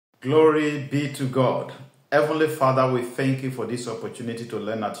Glory be to God. Heavenly Father, we thank you for this opportunity to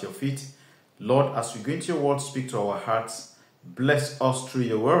learn at your feet. Lord, as we go into your word, speak to our hearts. Bless us through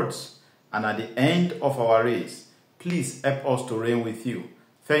your words. And at the end of our race, please help us to reign with you.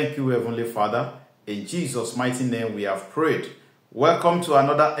 Thank you, Heavenly Father. In Jesus' mighty name we have prayed. Welcome to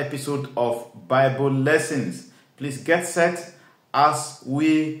another episode of Bible Lessons. Please get set as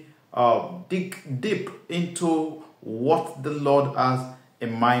we dig deep into what the Lord has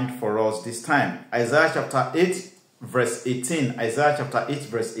in mind for us this time. Isaiah chapter 8 verse 18. Isaiah chapter 8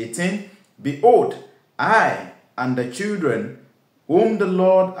 verse 18. Behold, I and the children whom the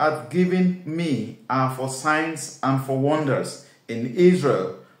Lord hath given me are for signs and for wonders in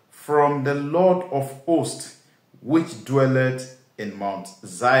Israel from the Lord of hosts, which dwelleth in Mount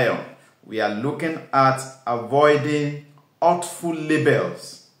Zion. We are looking at avoiding hurtful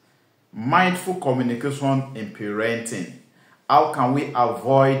labels, mindful communication in parenting. How can we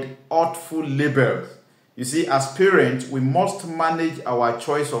avoid hurtful labels? You see, as parents, we must manage our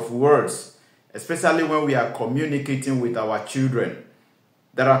choice of words, especially when we are communicating with our children.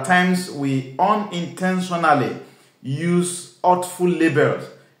 There are times we unintentionally use hurtful labels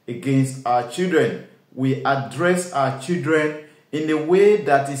against our children. We address our children in a way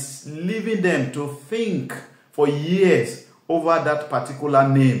that is leaving them to think for years over that particular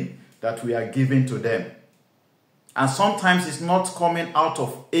name that we are giving to them. And sometimes it's not coming out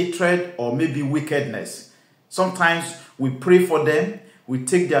of hatred or maybe wickedness. Sometimes we pray for them, we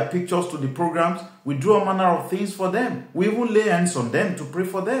take their pictures to the programs, we do a manner of things for them. We even lay hands on them to pray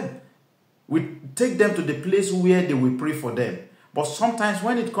for them. We take them to the place where they will pray for them. But sometimes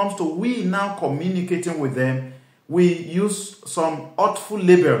when it comes to we now communicating with them, we use some hurtful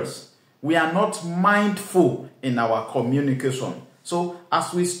labels. We are not mindful in our communication. So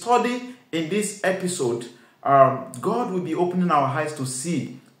as we study in this episode, God will be opening our eyes to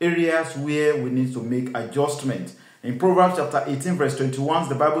see areas where we need to make adjustments. In Proverbs chapter 18 verse 21,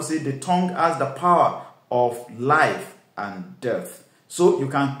 the Bible says the tongue has the power of life and death. So you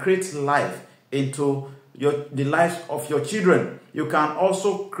can create life into the lives of your children. You can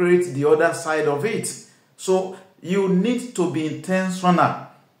also create the other side of it. So you need to be intentional.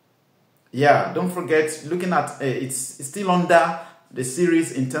 Yeah, don't forget, looking at it's still under the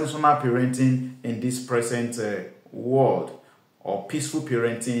series Intentional Parenting in this present world, or Peaceful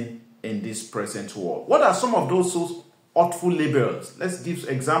Parenting in this present world. What are some of those hurtful labels? Let's give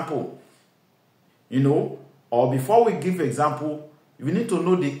example. Or before we give example, we need to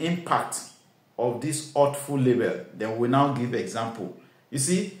know the impact of this hurtful label. Then we now give example. You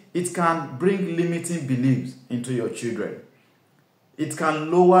see, it can bring limiting beliefs into your children. It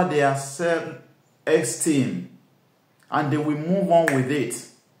can lower their self-esteem, and they will move on with it.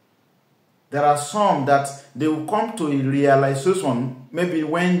 There are some that they will come to a realization maybe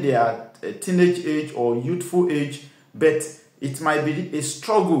when they are a teenage age or youthful age, but it might be a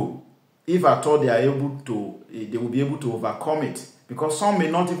struggle if at all they will be able to overcome it, because some may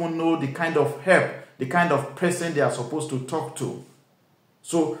not even know the kind of help, the kind of person they are supposed to talk to.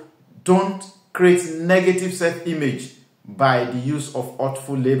 So don't create negative self-image by the use of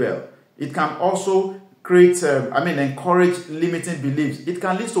hurtful label. It can also encourage limiting beliefs. It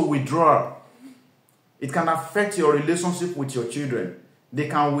can lead to withdrawal. It can affect your relationship with your children. They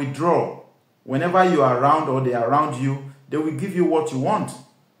can withdraw. Whenever you are around or they are around you, they will give you what you want.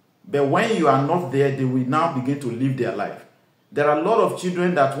 But when you are not there, they will now begin to live their life. There are a lot of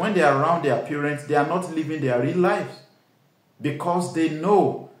children that when they are around their parents, they are not living their real lives, because they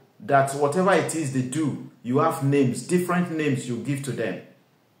know that whatever it is they do, you have names, different names you give to them.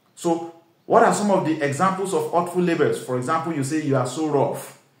 So what are some of the examples of hurtful labels? For example, you say you are so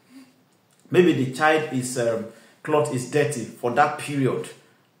rough. Maybe the child is cloth is dirty for that period,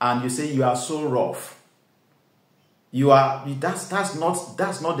 and you say you are so rough.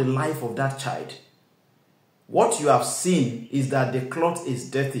 That's not the life of that child. What you have seen is that the cloth is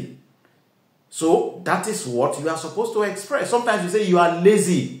dirty. So that is what you are supposed to express. Sometimes you say you are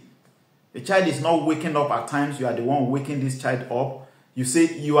lazy. The child is not waking up at times. You are the one waking this child up. You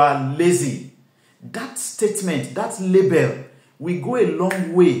say you are lazy. That statement, that label, will go a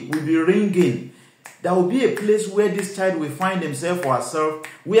long way, will be ringing. There will be a place where this child will find himself or herself,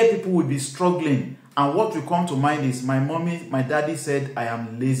 where people will be struggling. And what will come to mind is, my mommy, my daddy said I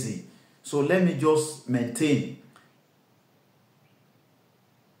am lazy, so let me just maintain.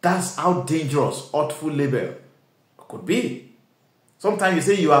 That's how dangerous hurtful label could be. Sometimes you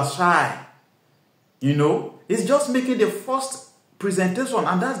say you are shy. It's just making the first presentation,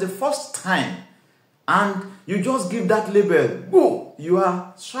 and that's the first time. And you just give that label, oh, you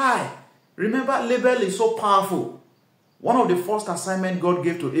are shy. Remember, label is so powerful. One of the first assignments God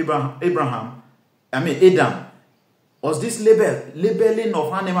gave to Adam, was this labeling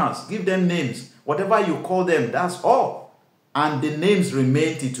of animals. Give them names. Whatever you call them, that's all. And the names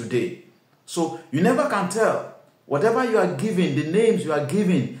remain till today. So you never can tell. Whatever you are giving, the names you are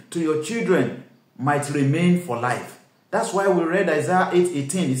giving to your children might remain for life. That's why we read Isaiah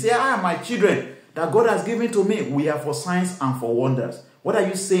 8:18. He said, I am my children that God has given to me. We are for signs and for wonders. What are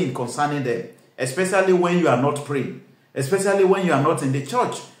you saying concerning them? Especially when you are not praying. Especially when you are not in the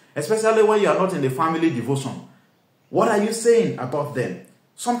church. Especially when you are not in the family devotion. What are you saying about them?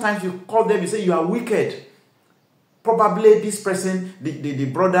 Sometimes you call them, you say you are wicked. Probably this person, the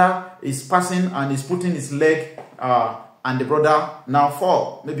brother is passing and is putting his leg and the brother now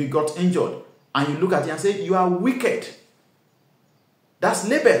fall. Maybe got injured. And you look at it and say, you are wicked. That's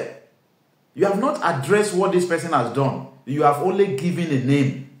label. You have not addressed what this person has done. You have only given a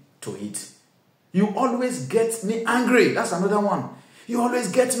name to it. You always get me angry. That's another one. You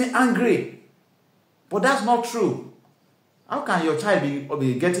always get me angry. But that's not true. How can your child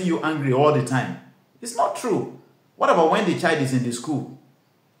be getting you angry all the time? It's not true. What about when the child is in the school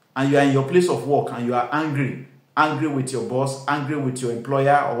and you are in your place of work and you are angry? Angry with your boss, angry with your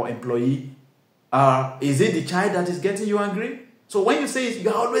employer or employee. Is it the child that is getting you angry? So when you say you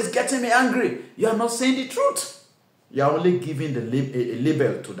are always getting me angry, you are not saying the truth. You are only giving a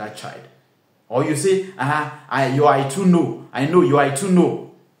label to that child. Or you say, you are too know. I know you are too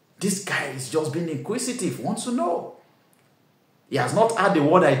know. This guy is just being inquisitive, wants to know. He has not heard the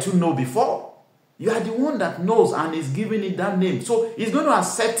word I too know before. You are the one that knows and is giving it that name. So he's going to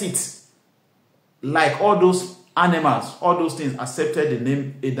accept it. Like all those animals, all those things accepted the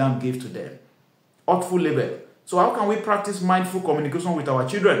name Adam gave to them. Hurtful label. So how can we practice mindful communication with our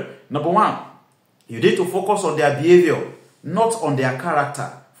children? Number one, you need to focus on their behavior, not on their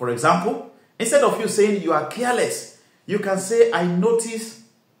character. For example, instead of you saying you are careless, you can say, I noticed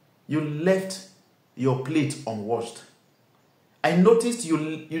you left your plate unwashed. I noticed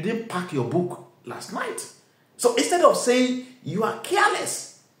you didn't pack your book last night. So instead of saying you are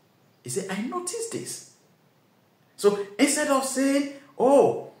careless, you say, I noticed this. So instead of saying,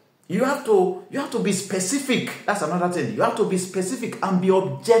 you have to be specific. That's another thing. You have to be specific and be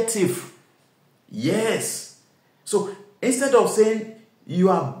objective. Yes. So instead of saying you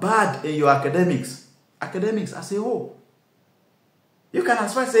are bad in your academics I say, you can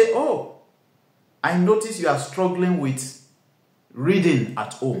as well say, I notice you are struggling with reading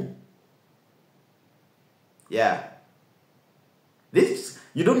at home. Yeah.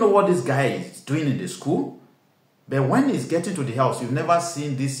 You don't know what this guy is doing in the school. But when he's getting to the house, you've never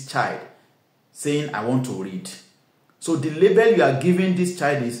seen this child saying, I want to read. So the label you are giving this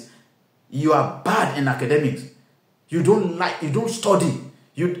child is, you are bad in academics. You don't study.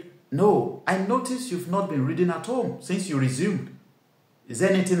 No, I notice you've not been reading at home since you resumed. Is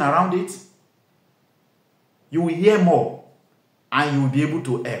there anything around it? You will hear more and you will be able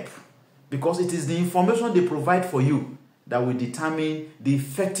to help. Because it is the information they provide for you that will determine the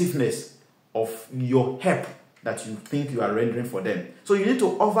effectiveness of your help that you think you are rendering for them. So you need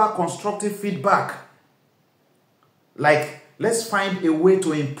to offer constructive feedback. Like, let's find a way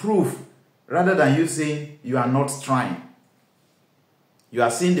to improve rather than you saying you are not trying. You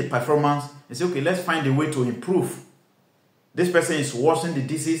are seeing the performance and say, okay, let's find a way to improve. This person is washing the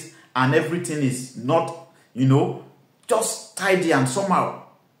dishes and everything is not, just tidy, and somehow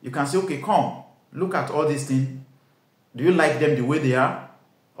you can say, okay, come, look at all these things. Do you like them the way they are?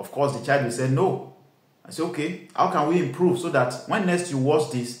 Of course, the child will say no. I say, okay, how can we improve so that when next you wash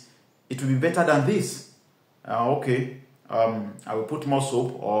this, it will be better than this? I will put more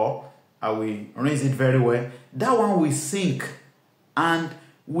soap or I will rinse it very well. That one will sink. And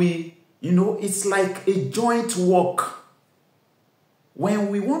it's like a joint work. When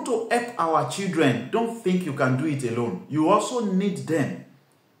we want to help our children, don't think you can do it alone. You also need them.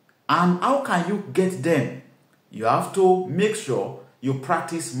 And how can you get them? You have to make sure you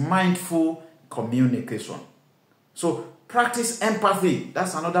practice mindful communication. So practice empathy.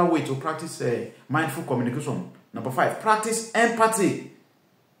 That's another way to practice mindful communication. Number 5, practice empathy.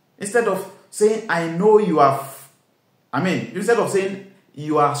 Instead of saying, I know you are, instead of saying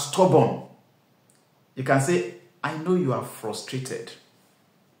you are stubborn, you can say, I know you are frustrated.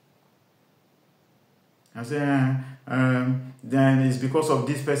 I say, then it's because of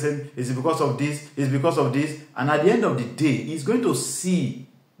this person, it's because of this, it's because of this. And at the end of the day, he's going to see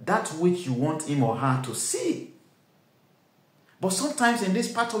that which you want him or her to see. But sometimes in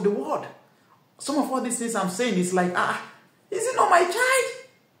this part of the world, some of all these things I'm saying is like, is it not my child?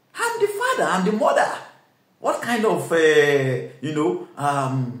 I'm the father, I'm the mother. What kind of,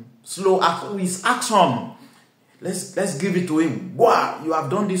 slow action? let's give it to him. Wow, you have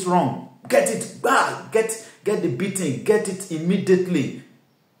done this wrong. Get it. Wow, get the beating. Get it immediately.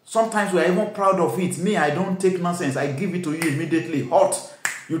 Sometimes we are even proud of it. Me, I don't take nonsense. I give it to you immediately. Hot.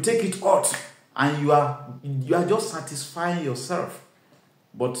 You take it hot. And you are just satisfying yourself.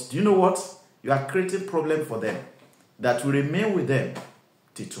 But do you know what? You are creating problem for them that will remain with them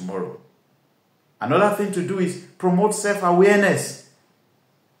till tomorrow. Another thing to do is promote self-awareness.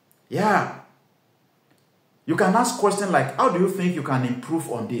 Yeah. You can ask questions like, how do you think you can improve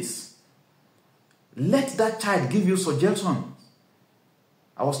on this? Let that child give you suggestions.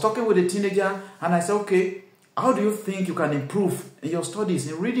 I was talking with a teenager and I said, okay, how do you think you can improve in your studies,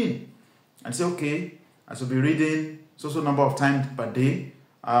 in reading? And say, okay, I should be reading so number of times per day.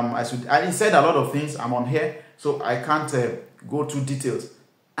 He said a lot of things. I'm on here, so I can't go through details.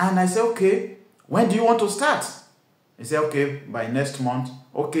 And I said, okay, when do you want to start? He said, okay, by next month.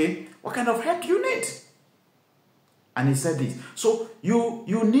 Okay, what kind of help do you need? And he said this. So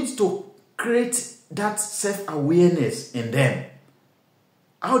you need to create that self-awareness in them.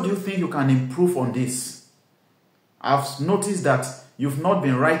 How do you think you can improve on this? I've noticed that you've not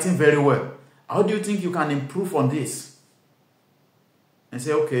been writing very well. How do you think you can improve on this? And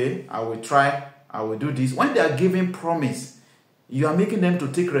say, okay, I will try, I will do this. When they are giving promise, you are making them to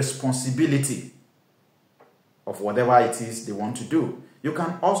take responsibility of whatever it is they want to do. You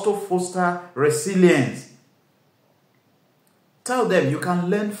can also foster resilience. Tell them you can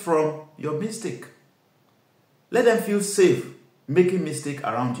learn from your mistake. Let them feel safe making mistake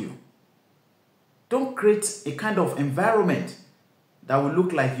around you. Don't create a kind of environment that will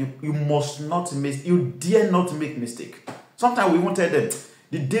look like you must not miss, you dare not make mistake. Sometimes we won't tell them,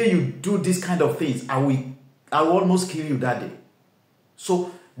 the day you do this kind of things, I will almost kill you that day.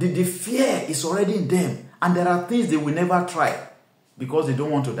 So the fear is already in them, and there are things they will never try because they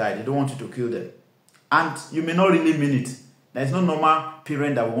don't want to die, they don't want you to kill them. And you may not really mean it. There is no normal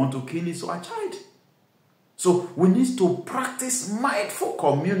parent that will want to kill his or a child. So we need to practice mindful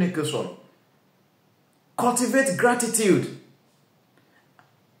communication. Cultivate gratitude.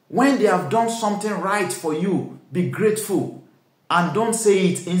 When they have done something right for you, be grateful. And don't say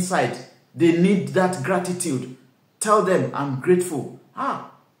it inside. They need that gratitude. Tell them, I'm grateful.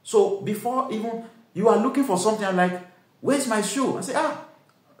 So before even you are looking for something, I'm like, where's my shoe? I say,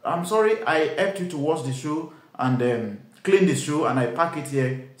 I'm sorry, I helped you to wash the shoe and clean the shoe and I pack it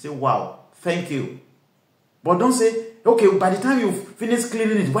here. Say, wow, thank you. But don't say, okay, by the time you finish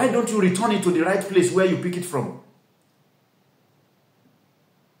cleaning it, why don't you return it to the right place where you pick it from?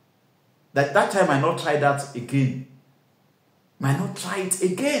 That time I not try that again. Might not try it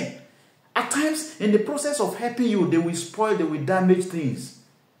again. At times, in the process of helping you, they will spoil, they will damage things.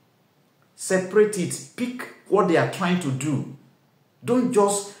 Separate it. Pick what they are trying to do. Don't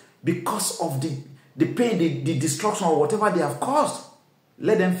just, because of the pain, the destruction, or whatever they have caused,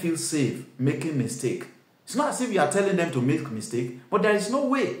 let them feel safe making mistake. It's not as if you are telling them to make mistake, but there is no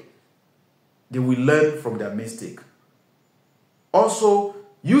way they will learn from their mistake. Also,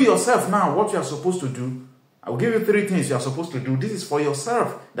 you yourself now, what you are supposed to do, I will give you 3 things you are supposed to do. This is for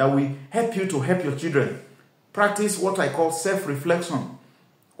yourself that will help you to help your children. Practice what I call self-reflection.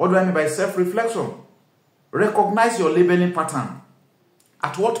 What do I mean by self-reflection? Recognize your labeling pattern.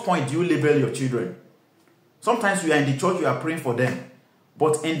 At what point do you label your children? Sometimes you are in the church, you are praying for them.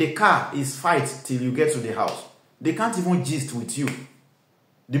 But in the car, it's fight till you get to the house. They can't even gist with you.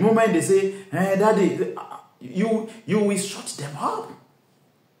 The moment they say, hey, daddy, you will shut them up.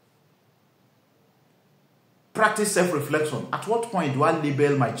 Practice self-reflection. At what point do I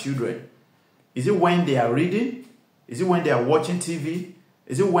label my children? Is it when they are reading? Is it when they are watching TV?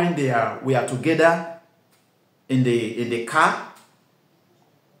 Is it when we are together in the car?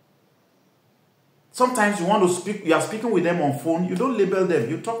 Sometimes you want to speak, you are speaking with them on phone, you don't label them,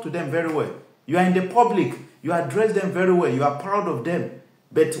 you talk to them very well. You are in the public, you address them very well, you are proud of them.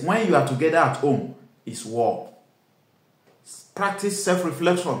 But when you are together at home, it's war. Practice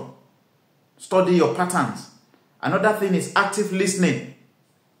self-reflection. Study your patterns. Another thing is active listening.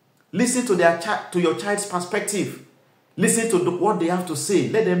 Listen to your child's perspective. Listen to what they have to say.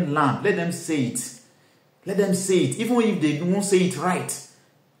 Let them learn. Let them say it. Let them say it, even if they won't say it right.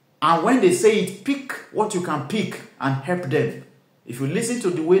 And when they say it, pick what you can pick and help them. If you listen to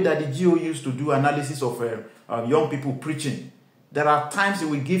the way that the GO used to do analysis of young people preaching, there are times he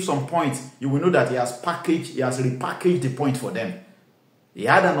will give some points. You will know that he has repackaged the point for them. He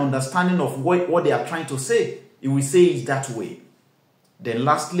had an understanding of what they are trying to say. He will say it that way. Then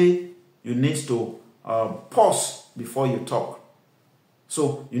lastly, you need to pause before you talk.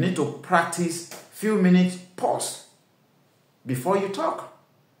 So you need to practice few minutes pause before you talk.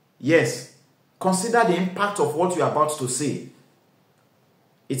 Yes, consider the impact of what you're about to say.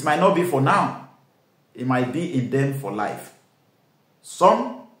 It might not be for now. It might be in them for life.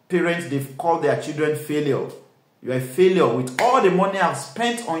 Some parents, they've called their children failure. You are a failure with all the money I've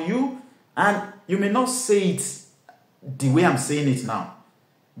spent on you, and you may not say it the way I'm saying it now.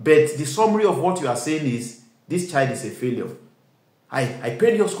 But the summary of what you are saying is, this child is a failure. I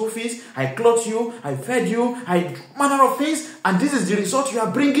paid your school fees, I clothed you, I fed you, manner of things, and this is the result you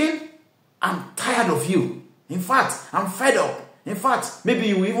are bringing. I'm tired of you. In fact, I'm fed up. In fact, maybe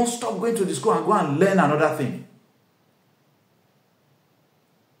you will even stop going to the school and go and learn another thing.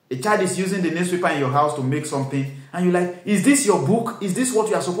 A child is using the newspaper in your house to make something, and you're like, is this your book? Is this what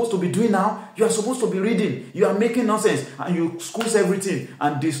you are supposed to be doing now? You are supposed to be reading. You are making nonsense, and you squeeze everything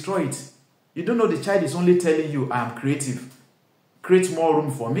and destroy it. You don't know the child is only telling you, I am creative. Create more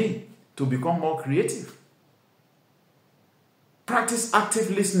room for me to become more creative. Practice active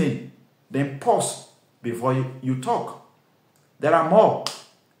listening. Then pause before you talk. There are more.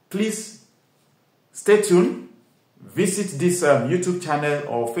 Please stay tuned. Visit this YouTube channel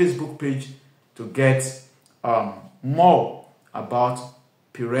or Facebook page to get more about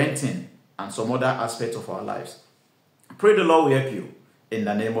parenting and some other aspects of our lives. Pray the Lord will help you in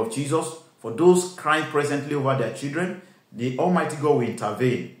the name of Jesus. For those crying presently over their children, the Almighty God will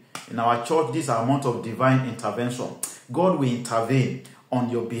intervene. In our church, this is our month of divine intervention. God will intervene on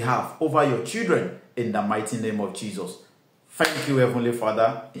your behalf over your children in the mighty name of Jesus. Thank you, Heavenly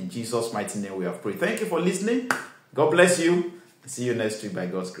Father. In Jesus' mighty name we have prayed. Thank you for listening. God bless you. See you next week by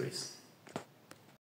God's grace.